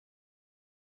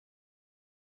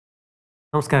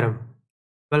Namaskaram.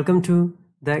 Welcome to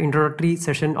the introductory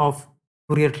session of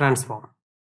Fourier transform.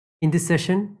 In this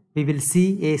session, we will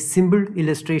see a simple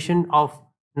illustration of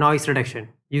noise reduction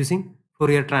using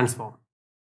Fourier transform.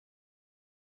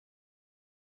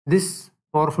 This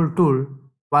powerful tool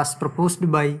was proposed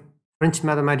by French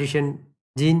mathematician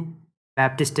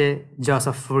Jean-Baptiste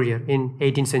Joseph Fourier in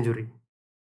 18th century.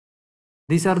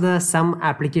 These are some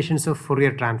applications of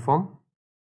Fourier transform.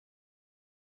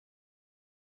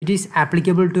 It is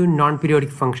applicable to non-periodic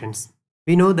functions.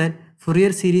 We know that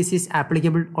Fourier series is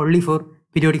applicable only for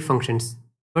periodic functions,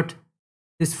 but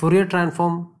this Fourier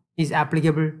transform is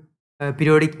applicable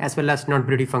periodic as well as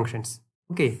non-periodic functions.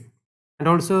 Okay, and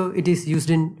also it is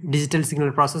used in digital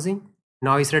signal processing,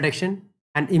 noise reduction,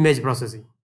 and image processing.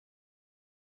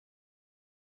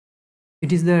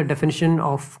 It is the definition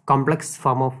of complex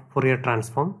form of Fourier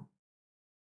transform.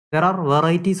 There are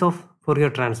varieties of Fourier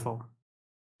transform.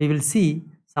 We will see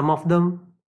some of them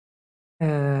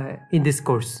in this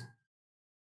course.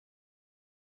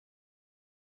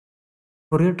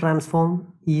 Fourier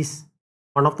transform is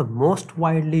one of the most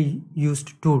widely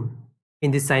used tool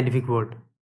in this scientific world.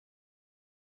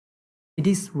 It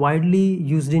is widely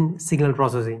used in signal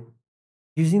processing.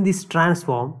 Using this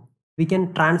transform, we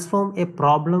can transform a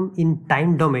problem in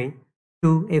time domain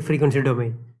to a frequency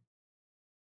domain.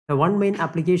 The one main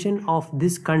application of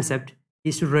this concept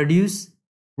is to reduce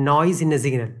noise in a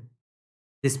signal.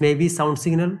 This may be sound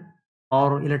signal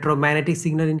or electromagnetic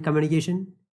signal in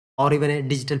communication or even a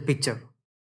digital picture.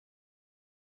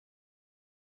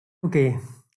 Okay,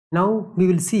 now we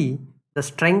will see the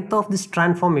strength of this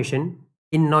transformation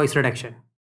in noise reduction.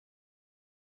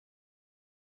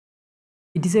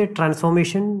 It is a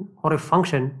transformation or a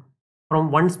function from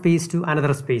one space to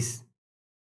another space.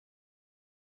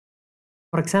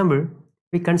 For example,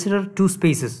 we consider two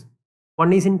spaces.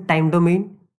 One is in time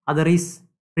domain, other is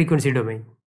frequency domain.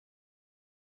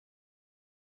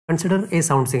 Consider a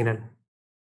sound signal.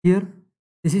 Here,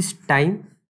 this is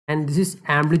time and this is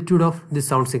amplitude of this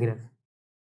sound signal.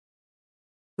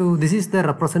 So this is the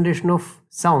representation of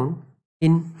sound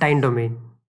in time domain.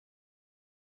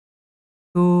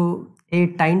 So a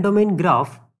time domain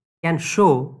graph can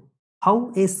show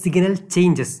how a signal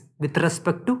changes with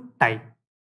respect to time.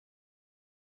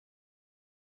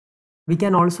 We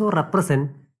can also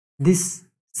represent this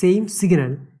same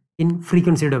signal in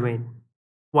frequency domain.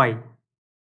 Why?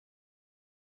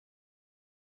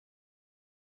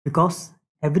 Because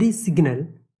every signal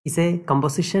is a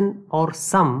composition or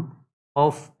sum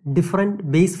of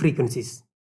different base frequencies,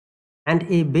 and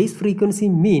a base frequency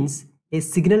means a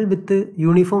signal with a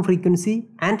uniform frequency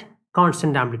and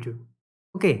constant amplitude.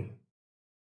 Okay,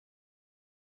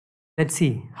 let's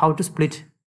see how to split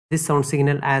this sound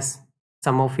signal as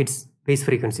sum of its base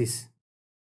frequencies.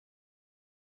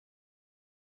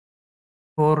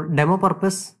 For demo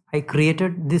purpose, I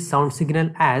created this sound signal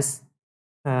as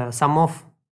sum of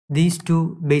these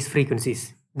two base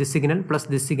frequencies. This signal plus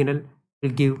this signal will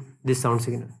give this sound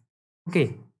signal.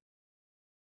 Okay,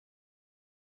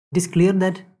 it is clear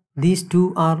that these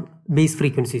two are base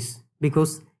frequencies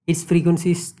because its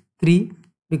frequency is 3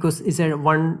 because it's a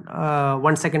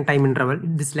 1 second time interval.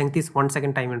 This length is 1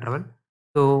 second time interval.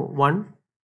 So 1,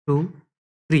 2,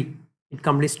 3. It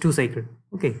completes 2 cycles.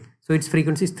 Okay, so its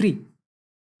frequency is 3.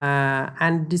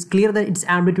 And it is clear that its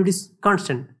amplitude is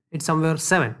constant. It's somewhere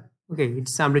 7. Okay,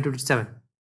 its amplitude is 7.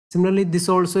 Similarly, this is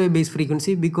also a base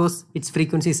frequency because its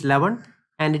frequency is 11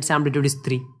 and its amplitude is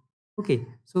 3. Okay,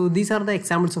 so these are the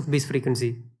examples of base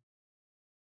frequency.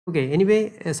 Okay,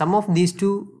 anyway, sum of these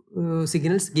two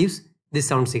signals gives this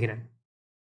sound signal.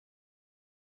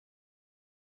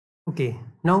 Okay,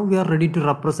 now we are ready to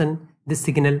represent this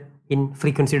signal in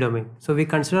frequency domain. So we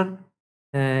consider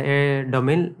a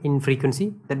domain in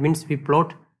frequency. That means we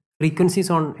plot frequencies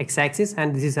on x-axis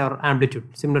and this is our amplitude,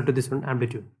 similar to this one,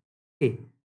 amplitude. Okay,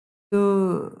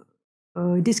 so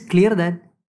it is clear that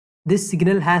this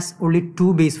signal has only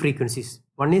two base frequencies.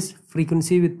 One is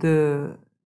frequency with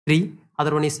 3,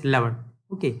 other one is 11.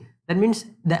 Okay, that means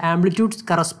the amplitudes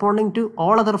corresponding to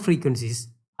all other frequencies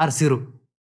are 0,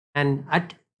 and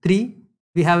at 3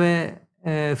 we have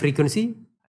a frequency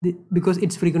because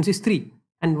its frequency is 3.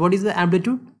 And what is the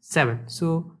amplitude? 7.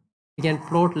 So we can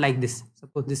plot like this.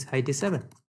 Suppose this height is 7.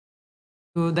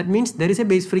 So that means there is a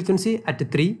base frequency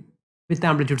at 3 with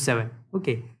amplitude 7.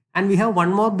 Okay, and we have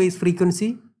one more base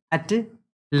frequency at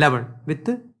 11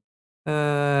 with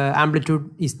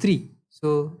amplitude is 3.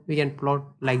 So we can plot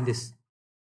like this.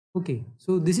 Okay,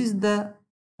 so this is the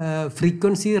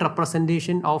frequency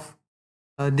representation of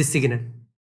this signal.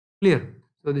 Clear?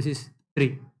 So this is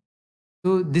 3.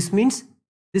 So this means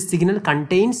this signal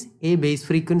contains a base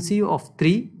frequency of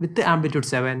 3 with the amplitude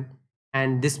 7,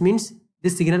 and this means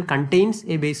this signal contains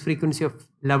a base frequency of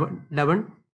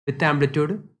 11 with the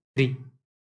amplitude 3.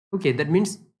 Okay, that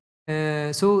means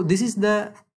so this is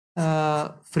the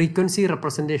frequency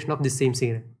representation of the same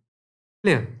signal.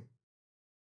 Clear?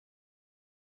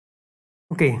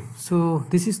 Okay, so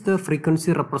this is the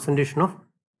frequency representation of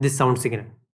this sound signal.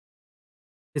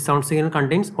 This sound signal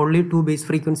contains only two base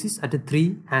frequencies at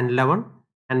 3 and 11,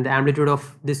 and the amplitude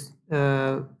of this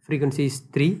frequency is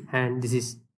 3 and this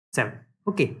is 7.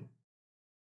 Okay.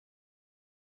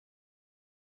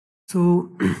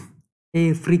 So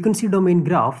a frequency domain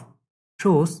graph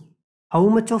shows how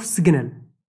much of signal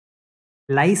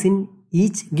lies in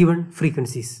each given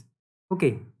frequencies.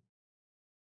 Okay.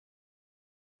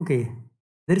 Okay.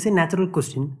 There is a natural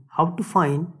question how to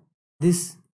find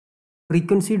this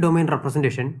frequency domain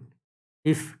representation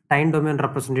if time domain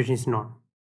representation is not,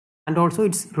 and also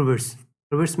it's reverse.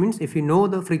 Reverse means if you know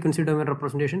the frequency domain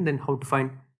representation, then how to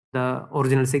find the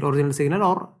original signal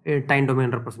or a time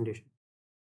domain representation.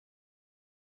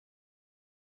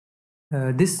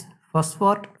 This first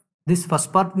part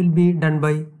will be done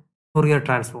by Fourier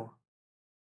transform,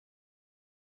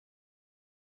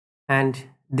 and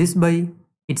this by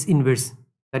its inverse,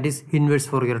 that is inverse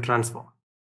Fourier transform.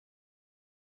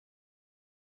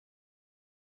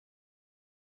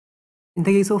 In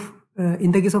the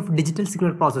case of digital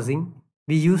signal processing,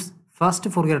 we use first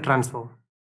Fourier transform.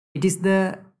 It is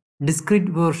the discrete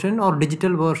version or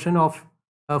digital version of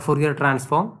Fourier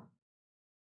transform.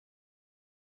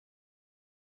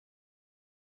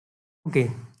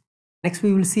 Okay, next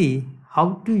we will see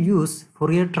how to use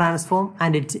Fourier transform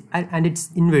and its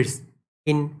inverse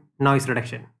in noise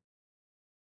reduction.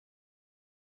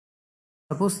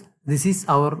 Suppose this is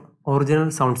our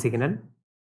original sound signal,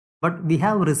 but we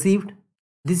have received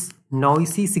this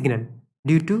noisy signal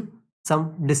due to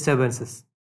some disturbances.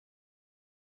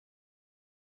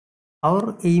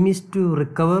 Our aim is to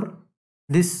recover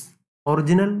this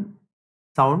original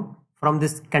sound from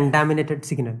this contaminated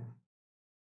signal.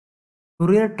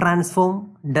 Fourier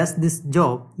transform does this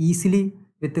job easily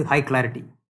with high clarity.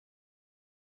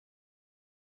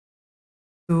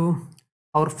 So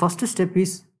our first step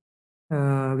is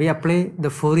we apply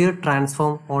the Fourier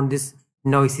transform on this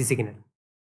noisy signal.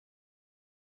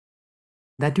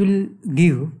 That will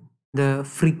give the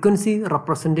frequency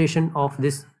representation of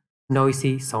this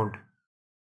noisy sound.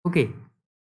 Okay,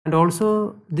 and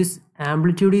also this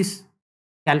amplitude is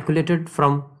calculated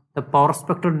from the power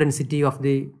spectral density of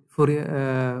the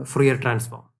Fourier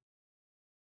transform.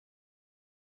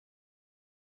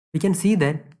 We can see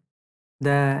that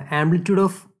the amplitude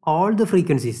of all the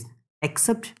frequencies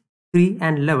except 3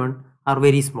 and 11 are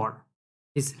very small,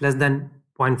 is less than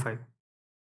 0.5.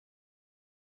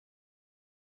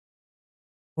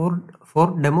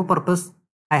 For demo purpose,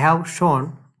 I have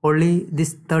shown only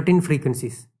these 13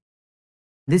 frequencies.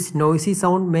 This noisy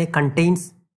sound may contain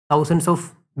thousands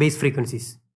of base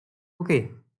frequencies. Okay.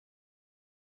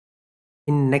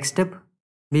 In next step,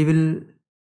 we will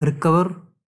recover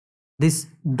these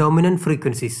dominant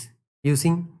frequencies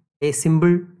using a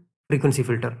simple frequency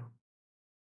filter.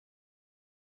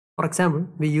 For example,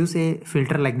 we use a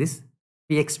filter like this.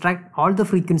 We extract all the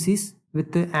frequencies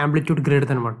with the amplitude greater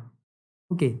than 1.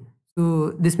 Okay,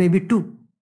 so this may be 2.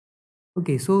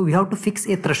 Okay, so we have to fix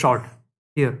a threshold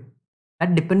here,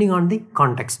 and depending on the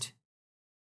context.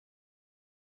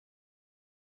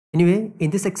 Anyway,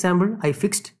 in this example, I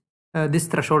fixed this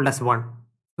threshold as 1.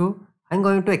 So I'm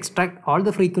going to extract all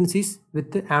the frequencies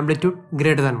with the amplitude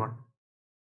greater than 1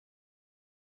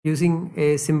 using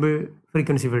a simple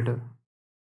frequency filter.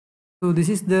 So this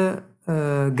is the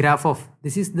graph of,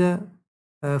 this is the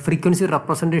frequency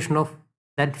representation of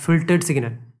that filtered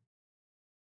signal.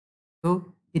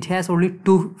 So it has only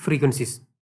 2 frequencies,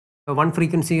 one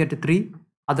frequency at 3,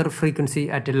 other frequency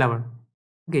at 11.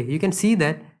 Okay, you can see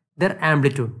that their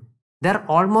amplitude, they're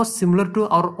almost similar to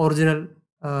our original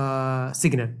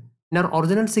signal. In our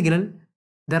original signal,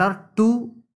 there are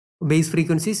 2 base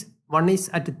frequencies, one is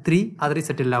at 3, other is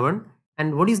at 11.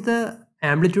 And what is the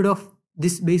amplitude of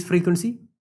this base frequency?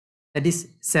 That is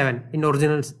 7 in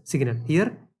original signal.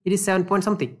 Here it is 7 point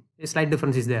something, a slight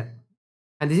difference is there,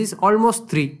 and this is almost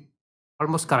 3,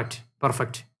 almost correct,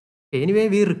 perfect. Okay, anyway,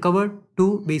 we recovered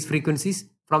 2 base frequencies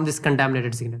from this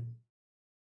contaminated signal.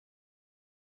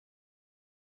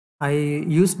 I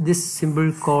used this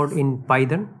symbol code in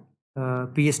Python.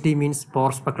 PSD means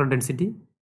power spectral density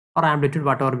or amplitude,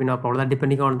 whatever we know about that,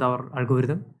 depending on our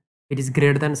algorithm. It is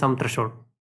greater than some threshold.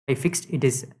 I fixed it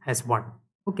is as 1.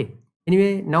 Okay.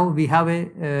 Anyway, now we have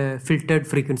a filtered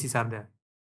frequencies are there.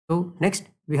 So next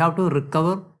we have to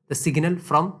recover the signal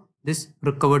from this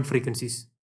recovered frequencies.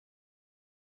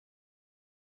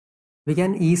 We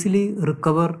can easily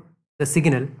recover the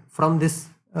signal from this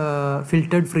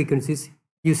filtered frequencies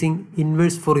using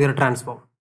inverse Fourier transform.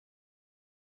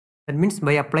 That means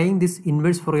by applying this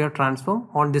inverse Fourier transform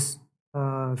on this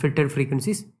filtered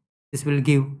frequencies, this will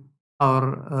give our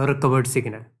recovered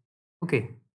signal. Okay.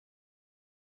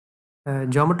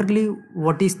 Geometrically,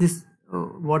 what is this?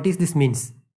 What is this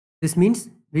means? This means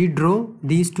we draw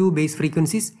these two base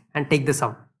frequencies and take the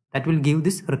sum. That will give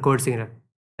this recovered signal.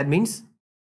 That means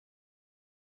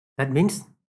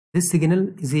this signal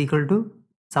is equal to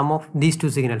sum of these two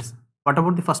signals. What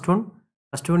about the first one?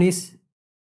 First one is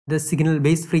the signal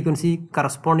base frequency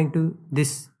corresponding to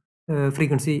this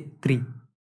frequency 3,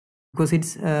 because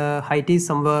its height is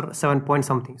somewhere 7 point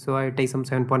something, so I take some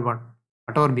 7.1,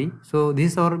 whatever be. So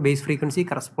this is our base frequency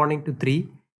corresponding to 3,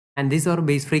 and this is our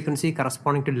base frequency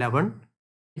corresponding to 11.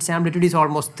 Its amplitude is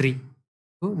almost 3.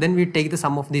 So then we take the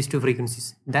sum of these two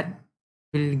frequencies, that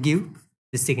will give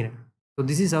this signal. So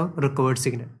this is our recovered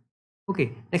signal.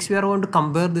 Okay, next we are going to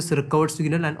compare this recovered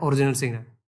signal and original signal.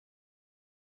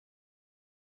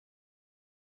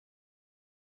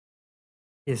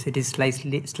 Yes, it is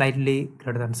slightly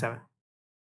greater than 7.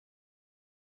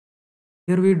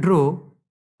 Here we draw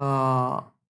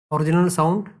original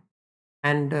sound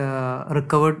and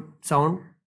recovered sound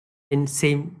in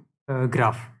same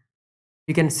graph.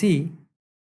 You can see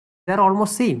they are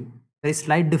almost same. There is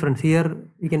slight difference. Here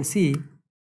you can see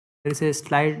there is a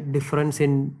slight difference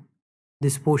in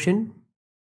this portion,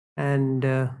 and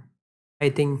I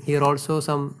think here also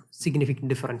some significant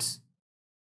difference,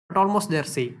 but almost they are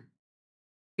same.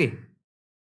 Okay.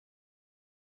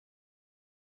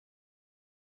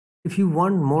 If you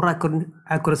want more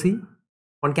accuracy,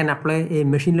 one can apply a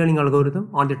machine learning algorithm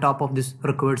on the top of this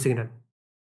recovered signal.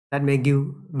 That may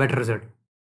give better result.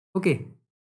 Okay.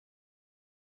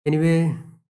 Anyway,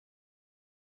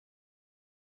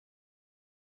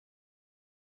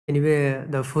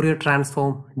 the Fourier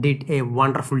transform did a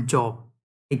wonderful job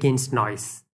against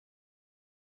noise.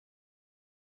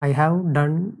 I have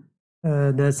done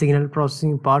the signal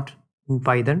processing part in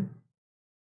Python.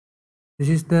 This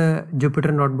is the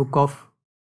Jupyter notebook of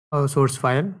our source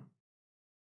file.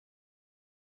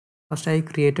 First I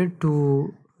created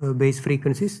two base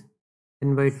frequencies,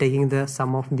 and by taking the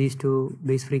sum of these two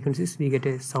base frequencies we get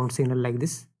a sound signal like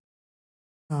this.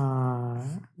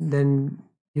 Then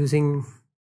using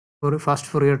fast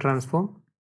Fourier transform,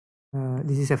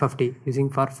 this is FFT, using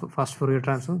fast Fourier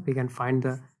transform we can find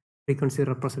the frequency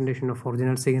representation of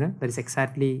original signal, that is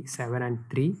exactly 7 and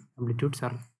 3 amplitudes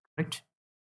are correct,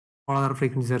 all other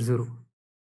frequencies are 0.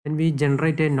 Then we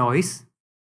generate a noise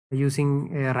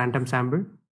using a random sample.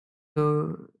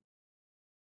 So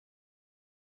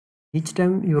each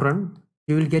time you run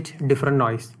you will get different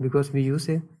noise because we use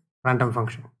a random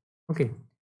function. Okay,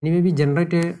 anyway we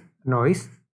generate a noise,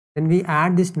 then we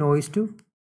add this noise to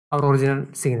our original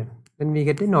signal, then we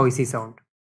get a noisy sound.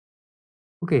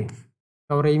 Okay,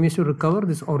 our aim is to recover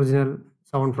this original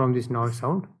sound from this noise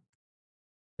sound.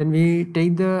 Then we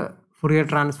take the Fourier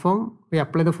transform, we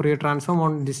apply the Fourier transform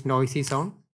on this noisy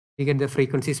sound, we get the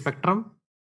frequency spectrum.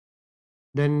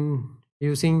 Then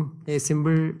using a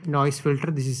simple noise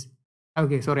filter, this is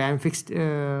okay, sorry, I am fixed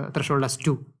threshold as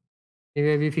 2.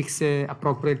 Anyway we fix a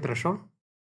appropriate threshold,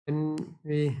 then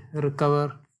we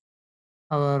recover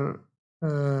our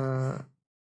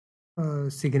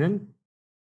signal.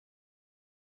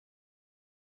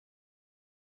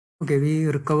 Okay, we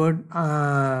recovered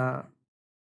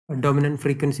dominant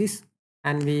frequencies,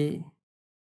 and we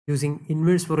using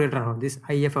inverse Fourier transform, this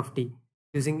IFFT,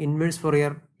 using inverse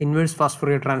fast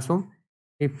Fourier transform,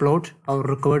 we plot our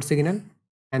recovered signal,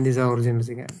 and this is our original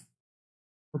signal.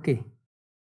 Okay,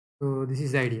 so this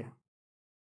is the idea.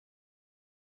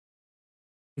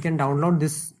 You can download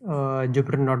this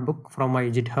Jupyter notebook from my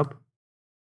GitHub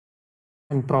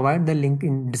and provide the link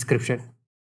in description.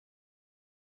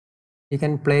 You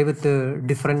can play with the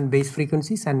different base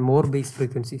frequencies and more base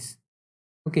frequencies.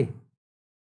 Okay.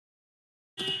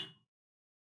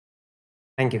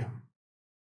 Thank you.